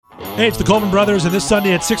Hey, it's the Colvin Brothers, and this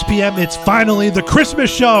Sunday at 6 p.m., it's finally the Christmas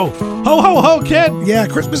show. Ho, ho, ho, kid! Yeah,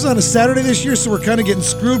 Christmas is on a Saturday this year, so we're kind of getting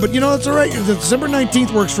screwed, but that's all right. December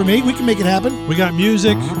 19th works for me. We can make it happen. We got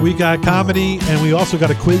music, we got comedy, and we also got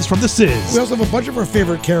a quiz from the Sizz. We also have a bunch of our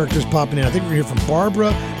favorite characters popping in. I think we're here from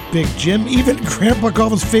Barbara, Big Jim, even Grandpa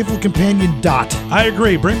Colvin's faithful companion, Dot. I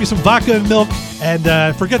agree. Bring me some vodka and milk,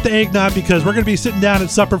 and forget the eggnog, because we're going to be sitting down at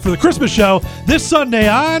supper for the Christmas show this Sunday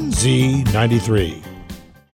on Z93.